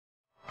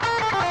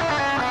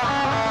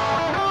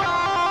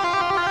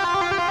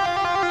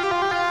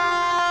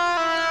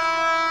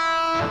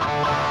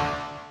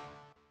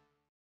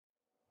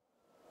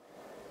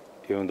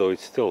even though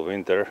it's still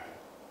winter.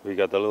 We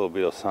got a little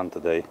bit of sun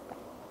today.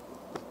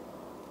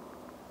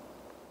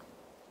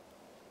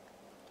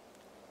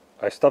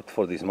 I stopped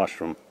for this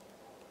mushroom.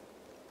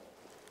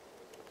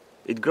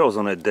 It grows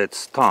on a dead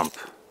stump.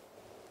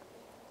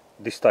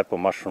 This type of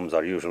mushrooms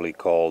are usually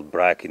called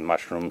bracket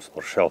mushrooms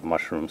or shelf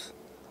mushrooms.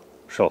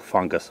 Shelf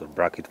fungus or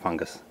bracket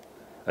fungus.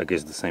 I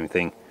guess the same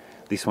thing.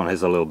 This one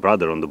has a little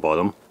brother on the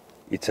bottom.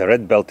 It's a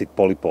red-belted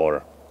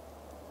polypore.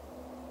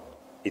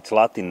 Its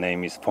Latin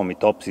name is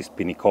Fomitopsis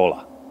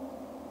Pinicola.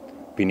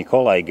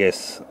 Pinicola, I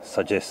guess,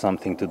 suggests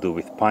something to do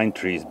with pine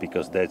trees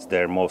because that's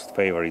their most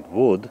favorite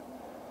wood.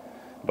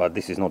 But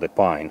this is not a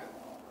pine.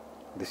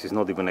 This is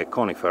not even a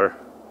conifer.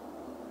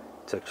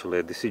 It's actually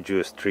a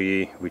deciduous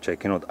tree which I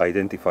cannot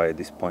identify at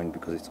this point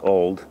because it's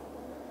old.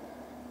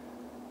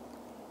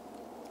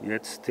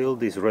 Yet still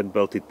this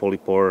red-belted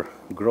polypore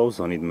grows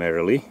on it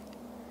merrily.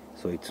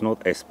 So it's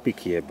not as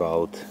picky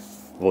about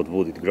what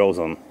wood it grows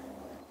on.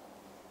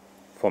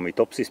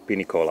 Fomitopsis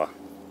Pinicola.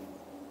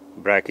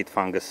 Bracket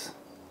fungus.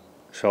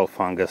 Shelf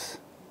fungus.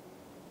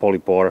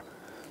 Polypore.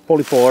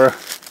 Polypore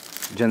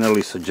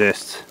generally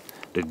suggests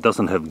that it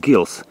doesn't have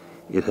gills.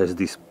 It has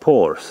these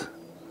pores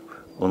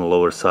on the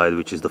lower side,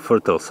 which is the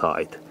fertile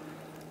side.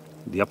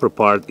 The upper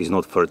part is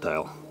not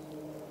fertile.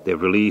 They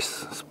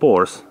release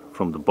spores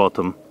from the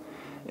bottom,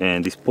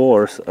 and these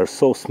pores are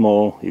so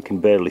small you can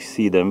barely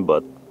see them,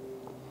 but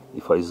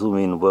if I zoom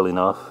in well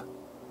enough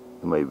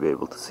you may be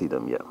able to see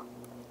them, yeah.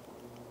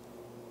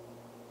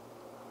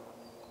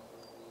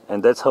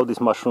 And that's how this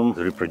mushroom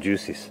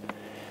reproduces.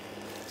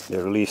 They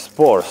release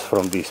spores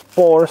from these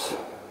pores.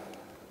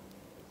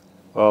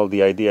 Well,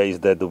 the idea is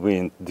that the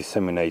wind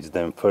disseminates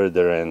them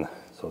further and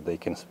so they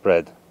can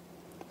spread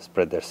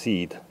their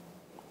seed.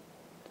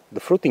 The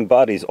fruiting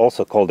body is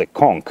also called a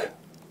conk.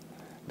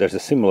 There's a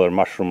similar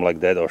mushroom like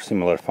that or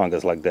similar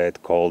fungus like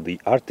that called the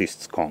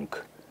artist's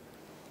conk.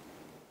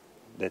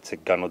 That's a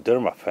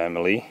Ganoderma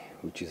family,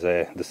 which is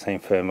the same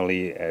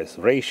family as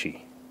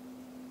reishi.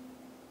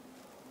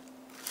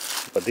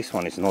 But this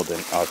one is not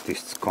an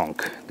artist's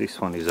conk.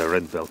 This one is a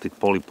red-belted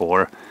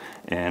polypore,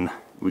 and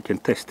we can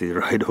test it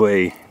right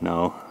away.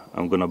 Now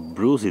I'm gonna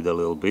bruise it a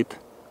little bit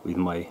with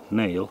my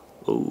nail.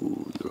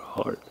 Oh, you're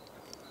hard.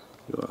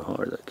 You are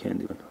hard. I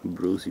can't even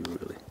bruise you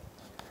really.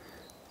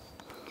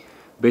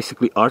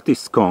 Basically,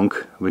 artist's conk,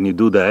 when you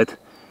do that,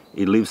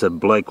 it leaves a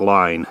black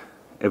line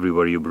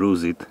everywhere you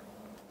bruise it.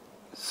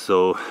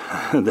 So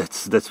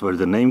that's where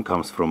the name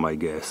comes from, I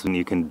guess. And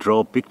you can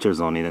draw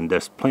pictures on it, and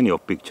there's plenty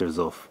of pictures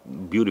of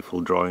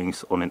beautiful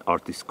drawings on an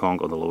artist's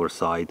conk on the lower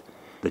side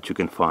that you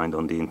can find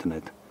on the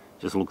internet.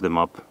 Just look them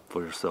up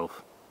for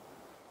yourself.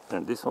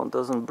 And this one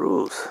doesn't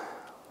bruise.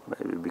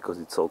 Maybe because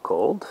it's so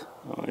cold?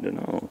 I don't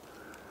know.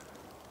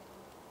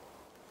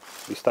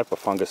 This type of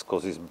fungus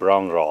causes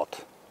brown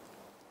rot.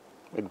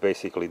 It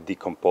basically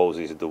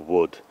decomposes the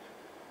wood.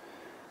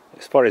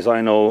 As far as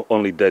I know,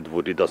 only dead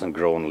wood. It doesn't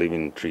grow on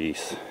living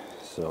trees.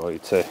 So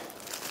it's a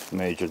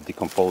major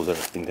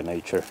decomposer in the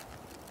nature.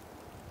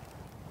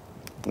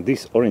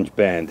 This orange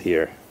band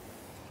here,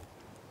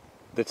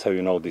 that's how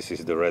you know this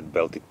is the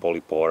red-belted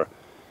polypore.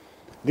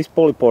 This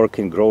polypore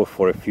can grow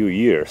for a few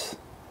years,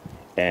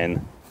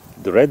 and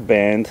the red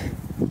band,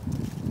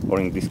 or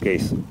in this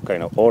case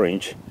kind of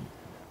orange,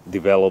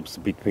 develops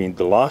between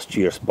the last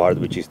year's part,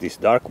 which is this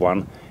dark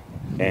one,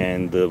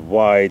 and the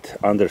white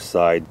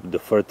underside, the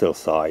fertile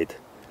side.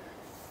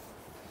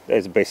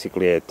 That's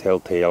basically a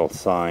telltale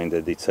sign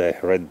that it's a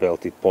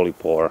red-belted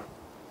polypore.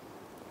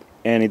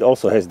 And it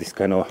also has this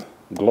kind of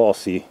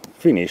glossy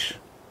finish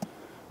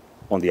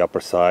on the upper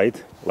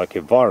side, like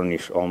a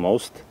varnish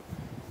almost.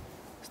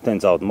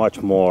 Stands out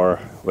much more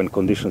when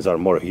conditions are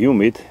more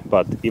humid,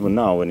 but even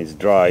now when it's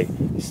dry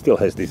it still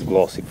has this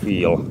glossy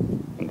feel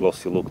and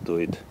glossy look to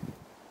it.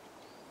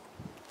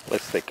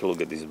 Let's take a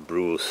look at this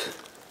bruise,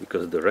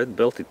 because the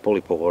red-belted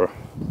polypore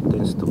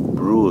tends to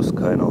bruise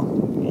kind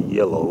of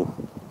yellowish,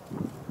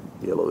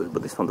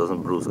 but this one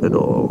doesn't bruise at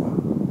all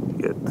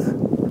yet.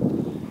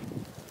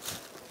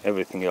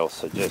 Everything else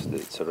suggests that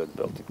it's a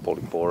red-belted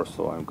polypore,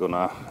 so I'm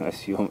gonna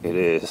assume it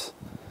is,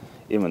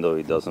 even though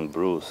it doesn't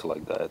bruise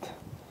like that.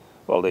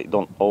 Well, they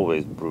don't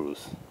always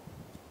bruise.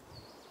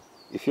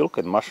 If you look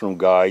at mushroom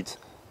guides,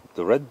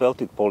 the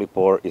red-belted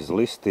polypore is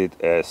listed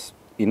as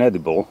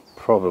inedible,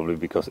 probably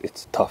because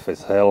it's tough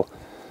as hell.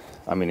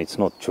 I mean, it's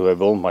not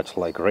chewable, much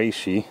like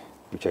reishi,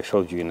 which I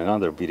showed you in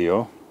another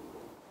video.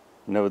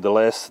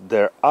 Nevertheless,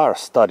 there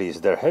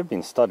have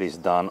been studies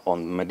done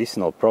on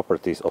medicinal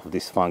properties of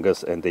this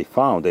fungus, and they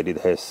found that it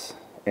has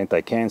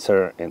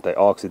anti-cancer,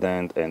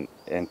 antioxidant, and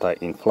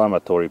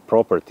anti-inflammatory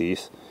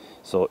properties.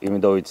 So even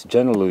though it's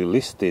generally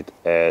listed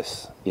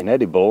as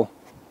inedible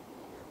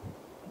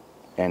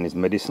and its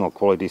medicinal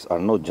qualities are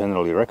not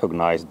generally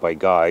recognized by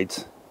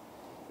guides,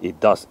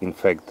 it does in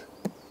fact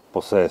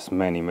possess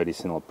many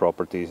medicinal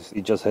properties.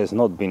 It just has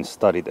not been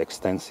studied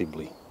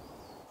extensively.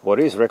 What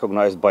is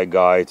recognized by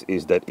guides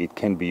is that it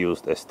can be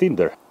used as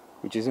tinder,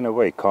 which is in a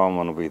way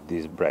common with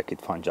these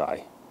bracket fungi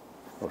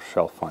or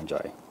shelf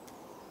fungi.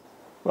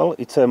 Well,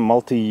 it's a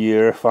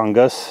multi-year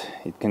fungus.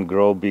 It can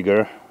grow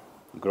bigger.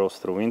 It grows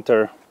through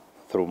winter,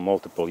 through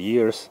multiple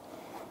years.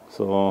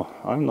 So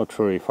I'm not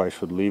sure if I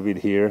should leave it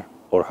here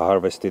or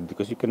harvest it,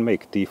 because you can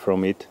make tea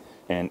from it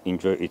and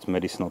enjoy its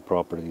medicinal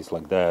properties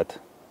like that.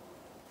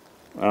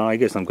 I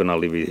guess I'm gonna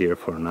leave it here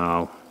for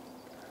now.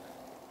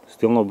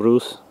 Still no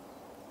bruise.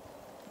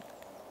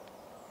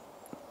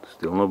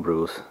 Still no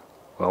bruise.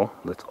 Well,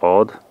 that's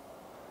odd.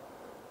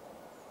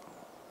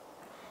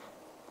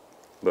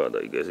 But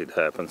I guess it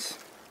happens.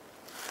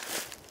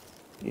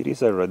 It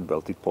is a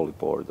red-belted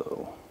polypore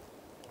though.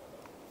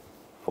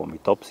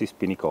 Fomitopsis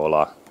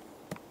Pinicola.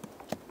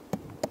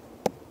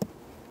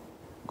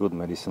 Good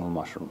medicinal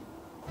mushroom.